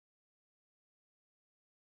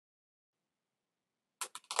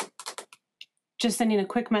Just sending a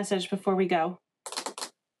quick message before we go.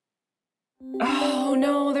 Oh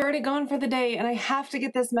no, they're already gone for the day and I have to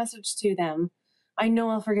get this message to them. I know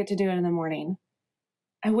I'll forget to do it in the morning.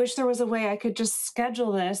 I wish there was a way I could just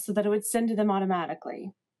schedule this so that it would send to them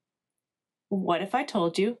automatically. What if I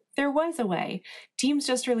told you there was a way? Teams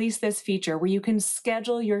just released this feature where you can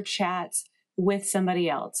schedule your chats with somebody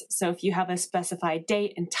else. So if you have a specified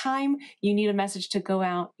date and time, you need a message to go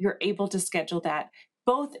out, you're able to schedule that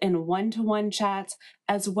both in one-to-one chats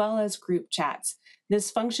as well as group chats. This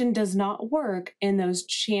function does not work in those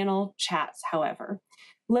channel chats, however.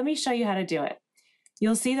 Let me show you how to do it.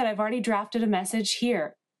 You'll see that I've already drafted a message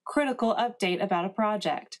here, critical update about a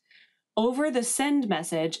project. Over the send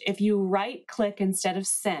message, if you right-click instead of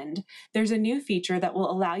send, there's a new feature that will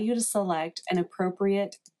allow you to select an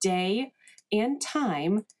appropriate day and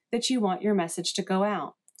time that you want your message to go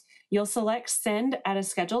out. You'll select send at a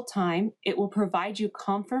scheduled time. It will provide you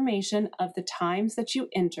confirmation of the times that you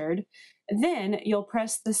entered. Then you'll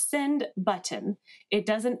press the send button. It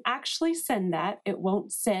doesn't actually send that. It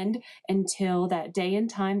won't send until that day and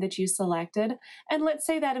time that you selected. And let's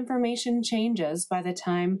say that information changes by the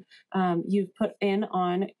time you've put in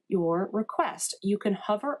on your request. You can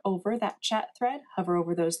hover over that chat thread, hover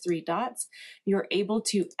over those three dots. You're able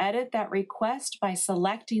to edit that request by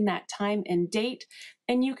selecting that time and date,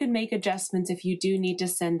 and you can make adjustments if you do need to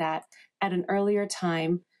send that at an earlier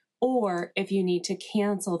time, or if you need to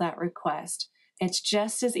cancel that request. It's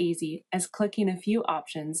just as easy as clicking a few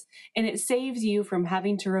options, and it saves you from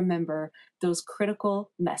having to remember those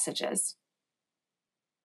critical messages.